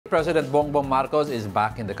President Bongbong Marcos is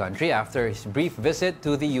back in the country after his brief visit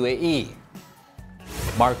to the UAE.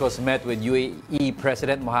 Marcos met with UAE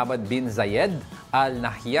President Mohammed bin Zayed Al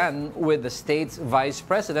Nahyan with the state's Vice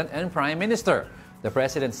President and Prime Minister. The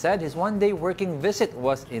president said his one-day working visit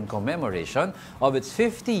was in commemoration of its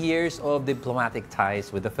 50 years of diplomatic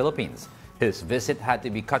ties with the Philippines. His visit had to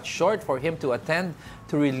be cut short for him to attend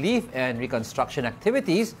to relief and reconstruction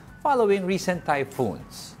activities following recent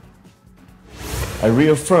typhoons. I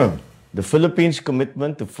reaffirmed the Philippines'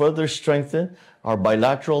 commitment to further strengthen our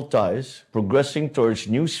bilateral ties, progressing towards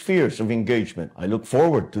new spheres of engagement. I look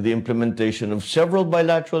forward to the implementation of several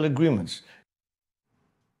bilateral agreements.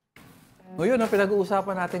 Ngayon,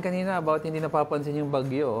 pinag-uusapan natin kanina about hindi napapansin yung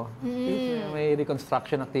bagyo. May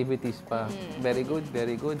reconstruction activities pa. Very good,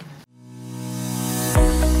 very good.